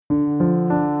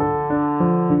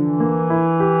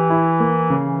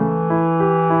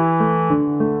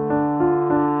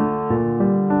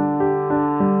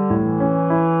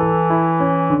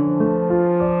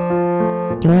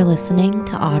listening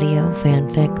to Audio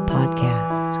Fanfic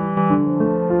Podcast.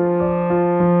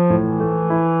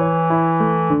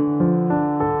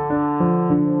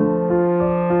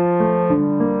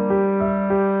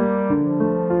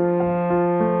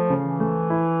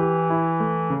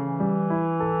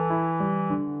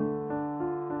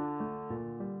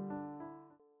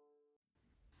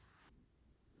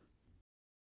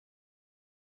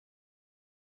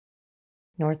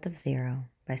 North of Zero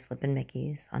by Slippin'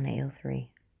 Mickeys on AO3.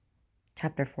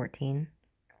 Chapter 14,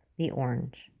 The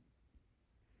Orange.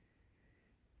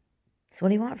 "So what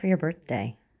do you want for your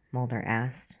birthday?" Mulder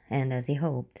asked, and as he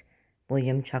hoped,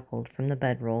 William chuckled from the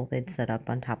bedroll they'd set up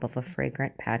on top of a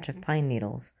fragrant patch of pine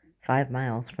needles 5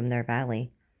 miles from their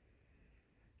valley.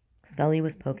 Scully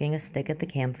was poking a stick at the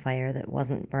campfire that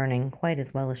wasn't burning quite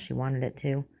as well as she wanted it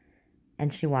to,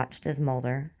 and she watched as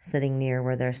Mulder, sitting near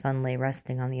where their son lay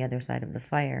resting on the other side of the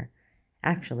fire,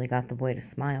 actually got the boy to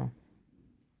smile.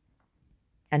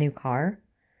 "A new car?"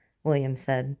 William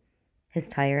said, his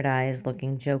tired eyes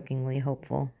looking jokingly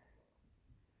hopeful.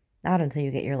 "Not until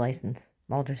you get your license,"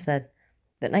 Mulder said,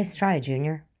 "but nice try,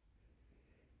 Junior."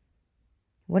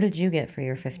 "What did you get for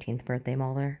your 15th birthday,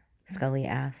 Mulder?" Scully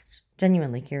asked,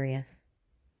 genuinely curious.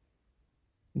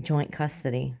 "Joint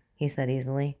custody," he said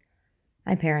easily.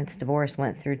 "My parents' divorce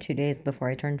went through 2 days before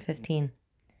I turned 15.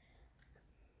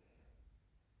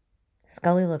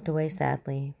 Scully looked away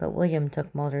sadly, but William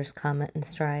took Mulder's comment in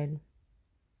stride.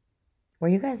 "Were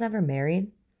you guys ever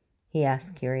married?" he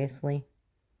asked curiously.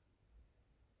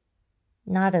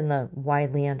 "Not in the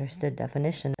widely understood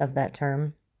definition of that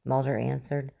term," Mulder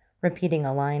answered, repeating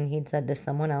a line he'd said to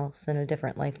someone else in a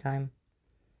different lifetime.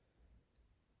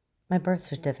 "My birth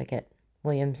certificate,"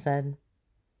 William said.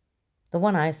 "The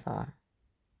one I saw.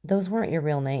 Those weren't your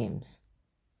real names.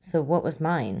 So what was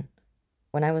mine?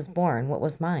 When I was born, what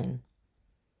was mine?"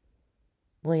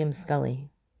 "William Scully,"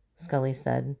 Scully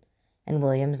said, and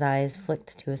William's eyes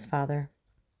flicked to his father.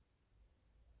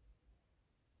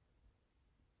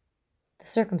 "The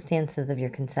circumstances of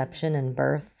your conception and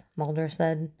birth," Mulder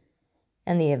said,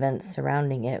 "and the events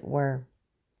surrounding it were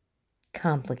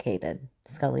complicated,"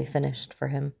 Scully finished for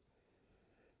him.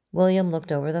 William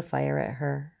looked over the fire at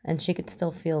her, and she could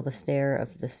still feel the stare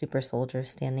of the super soldier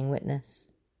standing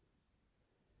witness.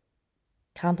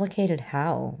 "Complicated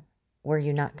how? Were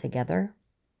you not together?"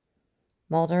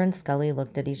 Mulder and Scully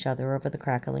looked at each other over the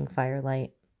crackling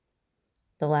firelight.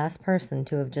 The last person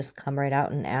to have just come right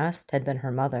out and asked had been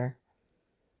her mother.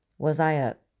 "Was I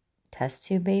a test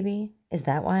tube baby? Is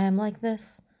that why I'm like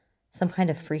this? Some kind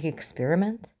of freak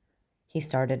experiment?" He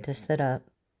started to sit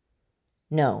up.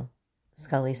 "No,"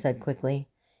 Scully said quickly.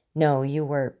 "No, you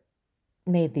were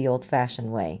made the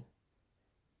old-fashioned way."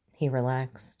 He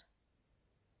relaxed.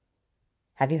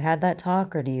 "Have you had that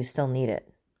talk, or do you still need it?"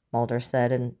 Mulder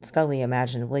said, and Scully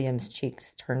imagined William's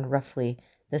cheeks turned roughly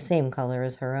the same color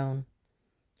as her own.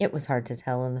 It was hard to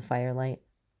tell in the firelight.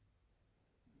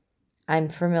 "I'm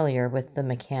familiar with the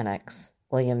mechanics,"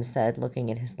 William said, looking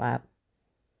at his lap.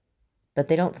 "But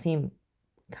they don't seem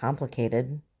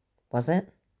complicated, was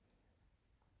it?"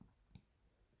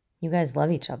 "You guys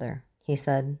love each other," he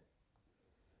said.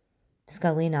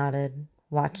 Scully nodded,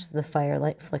 watched the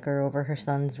firelight flicker over her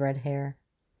son's red hair.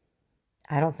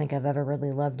 "I don't think I've ever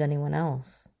really loved anyone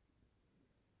else."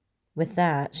 With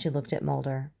that, she looked at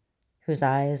Mulder, whose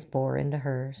eyes bore into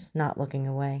hers, not looking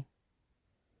away.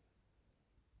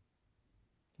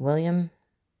 "William,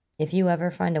 if you ever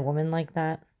find a woman like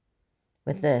that,"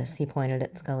 with this, he pointed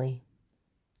at Scully,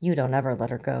 "you don't ever let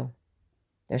her go.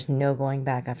 There's no going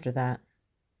back after that."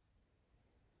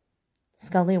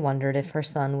 Scully wondered if her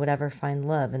son would ever find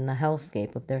love in the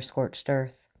hellscape of their scorched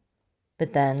earth.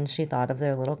 But then she thought of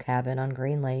their little cabin on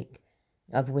Green Lake,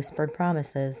 of whispered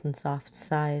promises and soft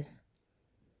sighs.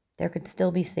 There could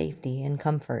still be safety and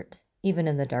comfort, even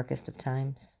in the darkest of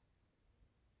times.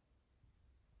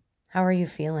 "How are you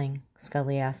feeling?"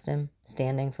 Scully asked him,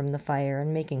 standing from the fire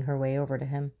and making her way over to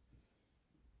him.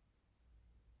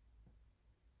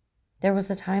 There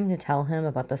was a time to tell him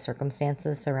about the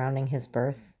circumstances surrounding his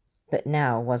birth, but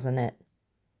now wasn't it?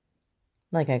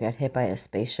 Like I got hit by a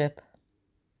spaceship.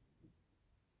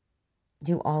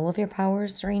 "Do all of your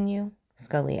powers drain you?"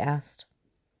 Scully asked.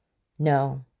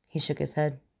 "No," he shook his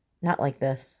head. "Not like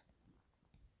this."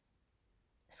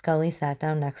 Scully sat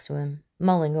down next to him,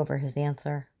 mulling over his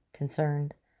answer,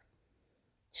 concerned.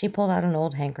 She pulled out an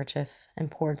old handkerchief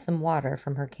and poured some water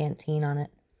from her canteen on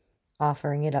it,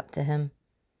 offering it up to him.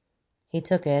 He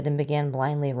took it and began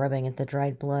blindly rubbing at the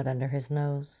dried blood under his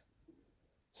nose.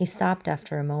 He stopped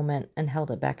after a moment and held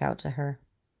it back out to her.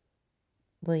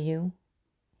 "Will you?"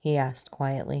 he asked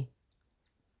quietly.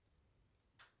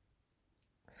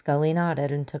 Scully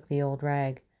nodded and took the old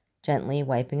rag, gently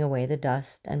wiping away the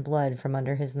dust and blood from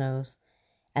under his nose,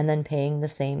 and then paying the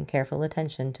same careful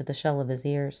attention to the shell of his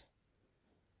ears.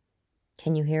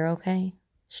 "Can you hear okay?"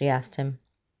 she asked him.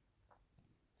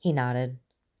 He nodded.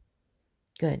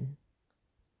 "Good."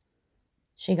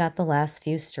 She got the last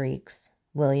few streaks,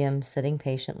 William sitting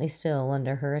patiently still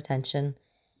under her attention,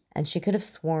 and she could have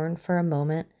sworn for a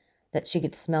moment that she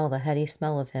could smell the heady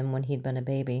smell of him when he'd been a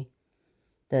baby.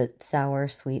 The sour,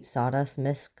 sweet sawdust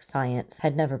mist science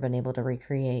had never been able to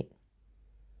recreate.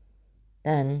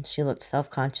 Then she looked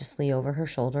self-consciously over her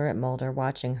shoulder at Mulder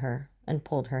watching her and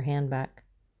pulled her hand back.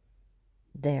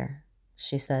 "There,"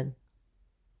 she said.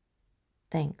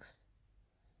 "Thanks."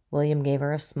 William gave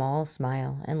her a small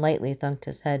smile and lightly thunked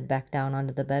his head back down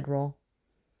onto the bedroll.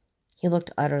 He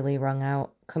looked utterly wrung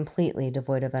out, completely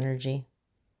devoid of energy.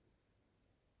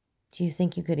 "Do you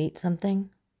think you could eat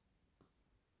something?"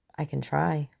 "I can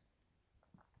try."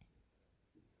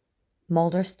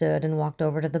 Mulder stood and walked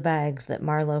over to the bags that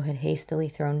Marlowe had hastily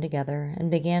thrown together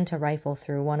and began to rifle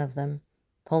through one of them,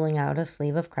 pulling out a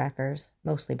sleeve of crackers,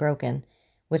 mostly broken,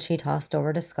 which he tossed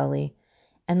over to Scully,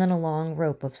 and then a long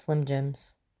rope of Slim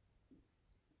Jims.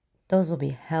 "Those will be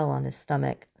hell on his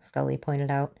stomach," Scully pointed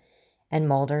out, and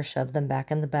Mulder shoved them back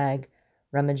in the bag,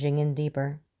 rummaging in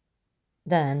deeper.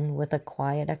 Then, with a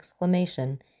quiet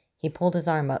exclamation, he pulled his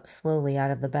arm up slowly out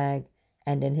of the bag,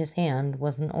 and in his hand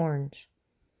was an orange.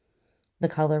 The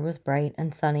color was bright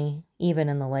and sunny, even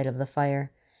in the light of the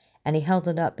fire, and he held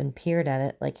it up and peered at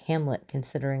it like Hamlet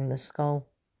considering the skull.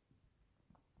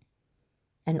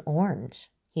 "An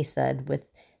orange," he said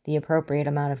with the appropriate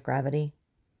amount of gravity.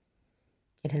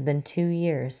 It had been 2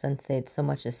 years since they'd so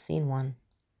much as seen one.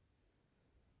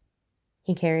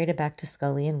 He carried it back to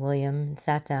Scully and William and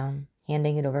sat down,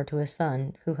 handing it over to his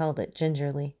son, who held it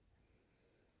gingerly.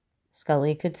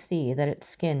 Scully could see that its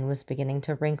skin was beginning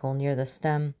to wrinkle near the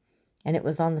stem, and it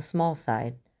was on the small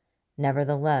side.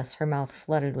 Nevertheless, her mouth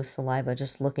flooded with saliva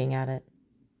just looking at it.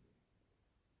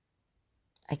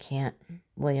 "I can't,"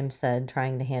 William said,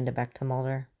 trying to hand it back to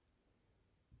Mulder.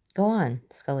 "Go on,"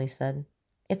 Scully said.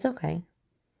 "It's okay."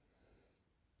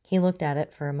 He looked at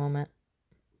it for a moment.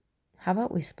 "How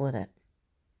about we split it?"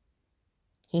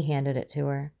 He handed it to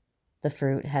her, the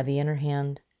fruit heavy in her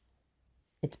hand,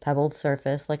 its pebbled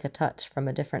surface like a touch from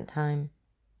a different time.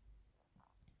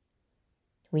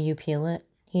 "Will you peel it?"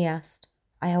 he asked.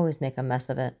 "I always make a mess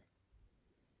of it."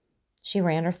 She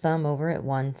ran her thumb over it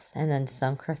once and then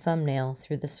sunk her thumbnail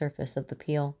through the surface of the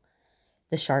peel,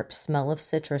 the sharp smell of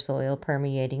citrus oil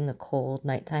permeating the cold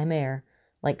nighttime air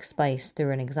like spice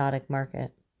through an exotic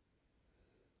market.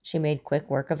 She made quick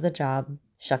work of the job,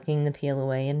 shucking the peel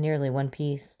away in nearly one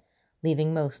piece,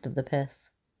 leaving most of the pith.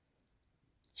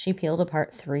 She peeled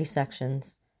apart 3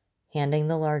 sections, handing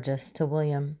the largest to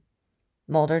William.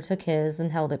 Mulder took his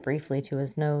and held it briefly to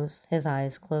his nose, his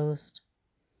eyes closed.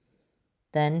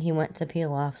 Then he went to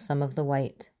peel off some of the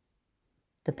white.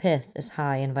 "The pith is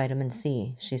high in vitamin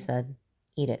C," she said.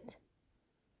 "Eat it."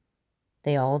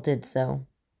 They all did so,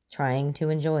 trying to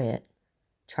enjoy it,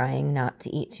 trying not to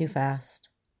eat too fast.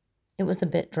 It was a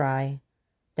bit dry.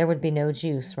 There would be no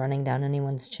juice running down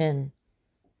anyone's chin,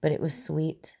 but it was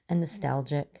sweet and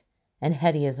nostalgic and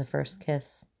heady as a first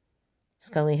kiss.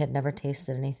 Scully had never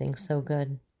tasted anything so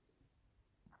good.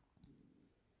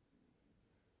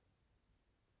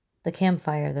 The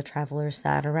campfire the travelers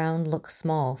sat around looked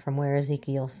small from where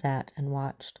Ezekiel sat and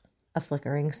watched, a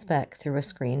flickering speck through a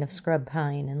screen of scrub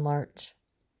pine and larch.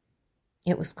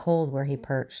 It was cold where he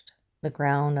perched, the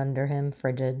ground under him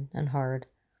frigid and hard.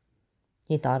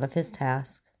 He thought of his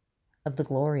task, of the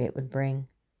glory it would bring,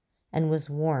 and was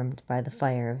warmed by the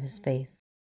fire of his faith.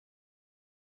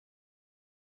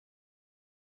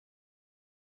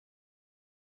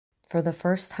 For the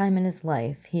first time in his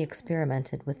life, he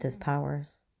experimented with his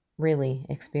powers, really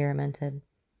experimented,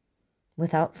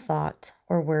 without thought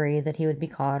or worry that he would be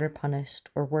caught or punished,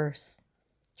 or worse,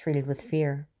 treated with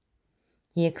fear.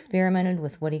 He experimented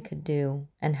with what he could do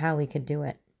and how he could do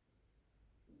it.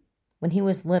 When he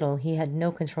was little, he had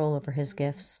no control over his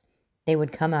gifts. They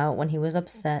would come out when he was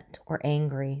upset or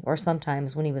angry, or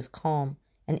sometimes when he was calm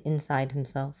and inside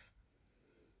himself.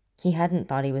 He hadn't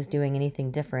thought he was doing anything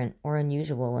different or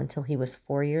unusual until he was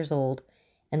 4 years old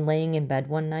and laying in bed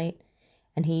one night,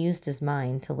 and he used his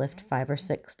mind to lift 5 or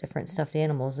 6 different stuffed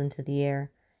animals into the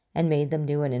air and made them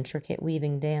do an intricate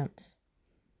weaving dance.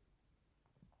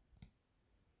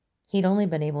 He'd only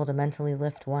been able to mentally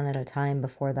lift one at a time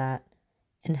before that,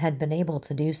 and had been able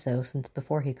to do so since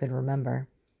before he could remember.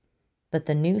 But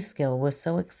the new skill was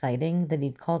so exciting that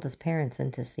he'd called his parents in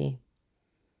to see.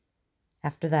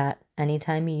 After that, any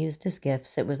time he used his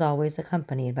gifts, it was always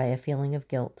accompanied by a feeling of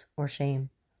guilt or shame.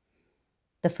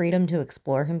 The freedom to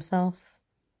explore himself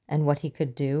and what he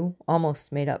could do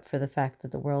almost made up for the fact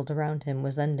that the world around him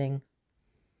was ending.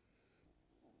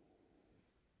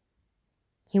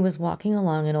 He was walking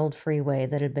along an old freeway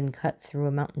that had been cut through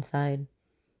a mountainside.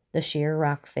 The sheer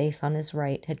rock face on his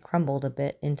right had crumbled a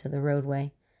bit into the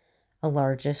roadway, a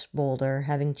largish boulder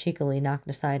having cheekily knocked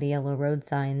aside a yellow road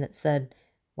sign that said,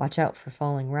 "Watch out for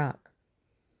falling rock."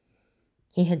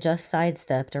 He had just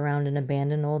sidestepped around an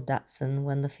abandoned old Datsun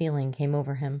when the feeling came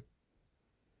over him.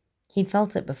 He'd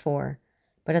felt it before,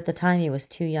 but at the time he was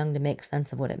too young to make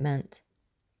sense of what it meant.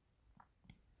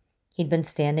 He'd been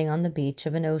standing on the beach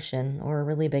of an ocean or a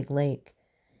really big lake.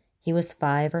 He was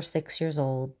 5 or 6 years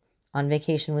old, on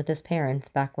vacation with his parents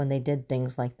back when they did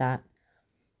things like that,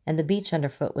 and the beach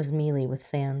underfoot was mealy with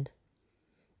sand.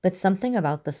 But something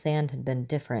about the sand had been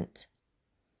different.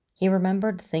 He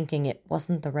remembered thinking it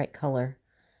wasn't the right color,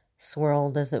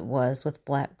 swirled as it was with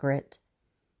black grit,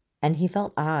 and he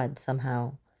felt odd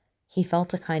somehow. He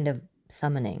felt a kind of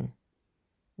summoning.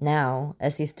 Now,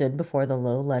 as he stood before the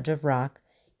low ledge of rock,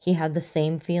 he had the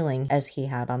same feeling as he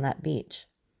had on that beach.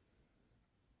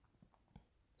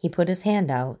 He put his hand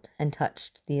out and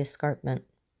touched the escarpment.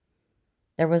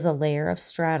 There was a layer of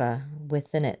strata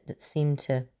within it that seemed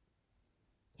to...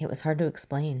 It was hard to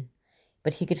explain,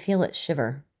 but he could feel it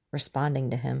shiver, responding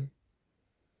to him.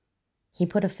 He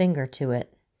put a finger to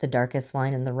it, the darkest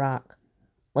line in the rock,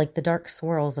 like the dark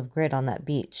swirls of grit on that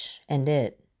beach, and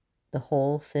it, the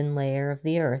whole thin layer of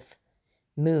the earth,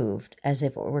 moved as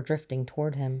if it were drifting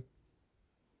toward him.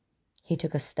 He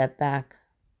took a step back,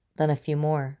 then a few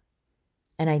more,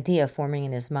 an idea forming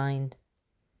in his mind.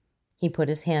 He put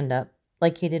his hand up,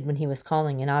 like he did when he was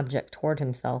calling an object toward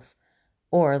himself,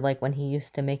 or like when he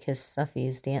used to make his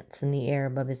suffies dance in the air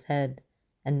above his head,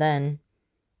 and then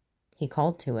he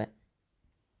called to it.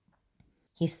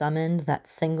 He summoned that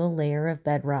single layer of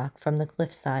bedrock from the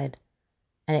cliffside,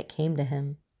 and it came to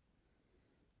him.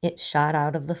 It shot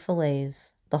out of the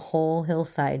fillets, the whole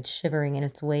hillside shivering in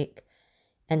its wake,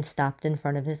 and stopped in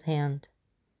front of his hand.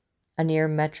 A near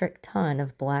metric ton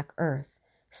of black earth,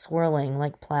 swirling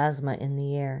like plasma in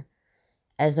the air,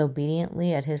 as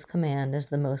obediently at his command as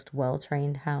the most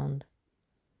well-trained hound.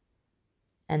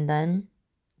 And then,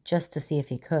 just to see if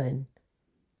he could,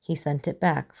 he sent it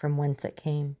back from whence it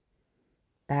came,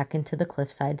 back into the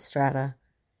cliffside strata,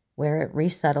 where it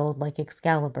resettled like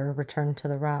Excalibur returned to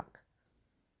the rock.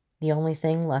 The only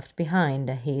thing left behind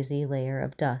a hazy layer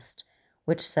of dust,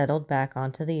 which settled back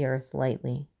onto the earth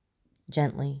lightly,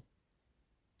 gently.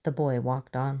 The boy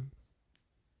walked on.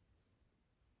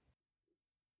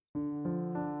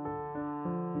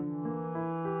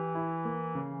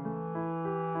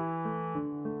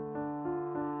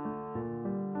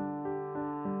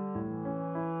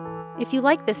 If you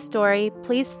like this story,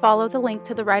 please follow the link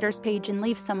to the writer's page and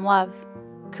leave some love.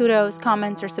 Kudos,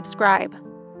 comments, or subscribe.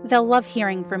 They'll love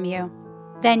hearing from you.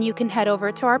 Then you can head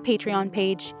over to our Patreon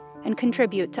page and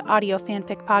contribute to Audio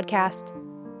Fanfic Podcast.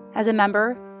 As a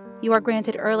member, you are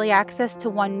granted early access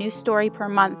to one new story per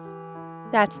month.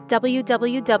 That's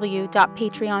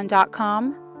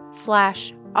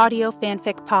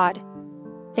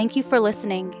www.patreon.com/audiofanficpod. Thank you for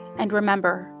listening, and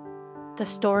remember, the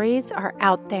stories are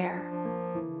out there.